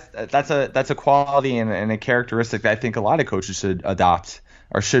a quality and a characteristic that I think a lot of coaches should adopt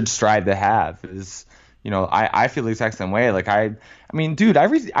or should strive to have. Is, you know, I feel the exact same way. Like I mean, dude, I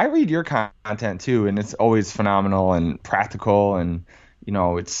read your content too, and it's always phenomenal and practical, and you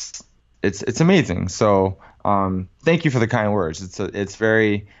know, it's amazing. So thank you for the kind words. It's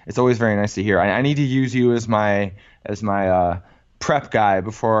always very nice to hear. I need to use you as my prep guy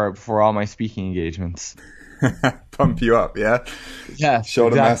before all my speaking engagements. Pump you up, yeah. Yeah.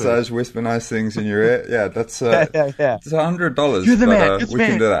 Shoulder massage, whisper nice things in your ear. Yeah, that's yeah. It's $100. You're the man. We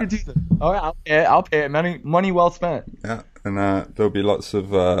can do that. Oh, I'll pay it. Money well spent. Yeah, and there'll be lots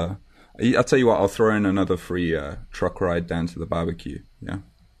of. I'll tell you what. I'll throw in another free truck ride down to the barbecue. Yeah.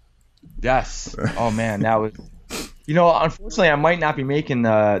 Yes. Oh man, that was. You know, unfortunately, I might not be making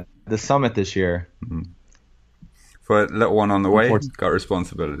the summit this year. Mm-hmm. For a little one on the way, got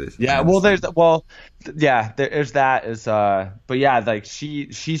responsibilities. Yeah, there's that. But yeah, like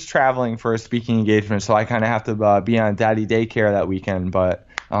she's traveling for a speaking engagement, so I kind of have to be on daddy daycare that weekend. But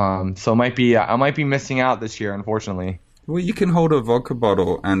so I might be missing out this year, unfortunately. Well, you can hold a vodka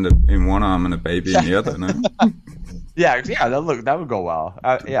bottle and in one arm and a baby in the other, no? Yeah, that would go well.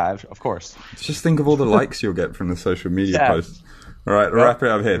 Yeah, of course. Just think of all the likes you'll get from the social media posts. All right, wrap it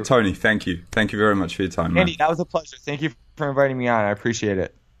up here. Tony, thank you. Thank you very much for your time, man. Andy, that was a pleasure. Thank you for inviting me on. I appreciate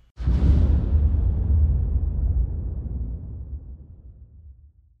it.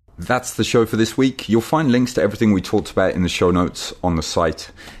 That's the show for this week. You'll find links to everything we talked about in the show notes on the site.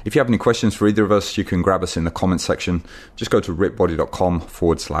 If you have any questions for either of us, you can grab us in the comments section. Just go to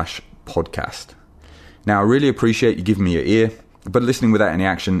ripbody.com/podcast. Now, I really appreciate you giving me your ear, but listening without any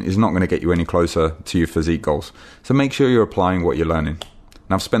action is not going to get you any closer to your physique goals. So make sure you're applying what you're learning.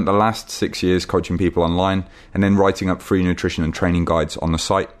 And I've spent the last 6 years coaching people online and then writing up free nutrition and training guides on the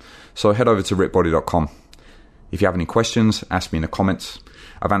site. So head over to ripbody.com. If you have any questions, ask me in the comments.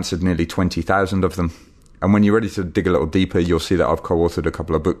 I've answered nearly 20,000 of them. And when you're ready to dig a little deeper, you'll see that I've co-authored a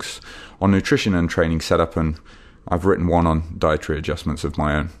couple of books on nutrition and training setup, and I've written one on dietary adjustments of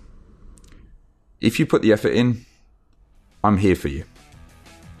my own. If you put the effort in, I'm here for you.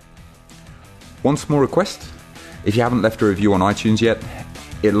 One small request. If you haven't left a review on iTunes yet,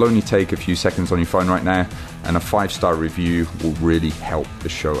 it'll only take a few seconds on your phone right now, and a 5-star review will really help the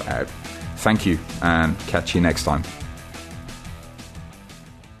show out. Thank you, and catch you next time.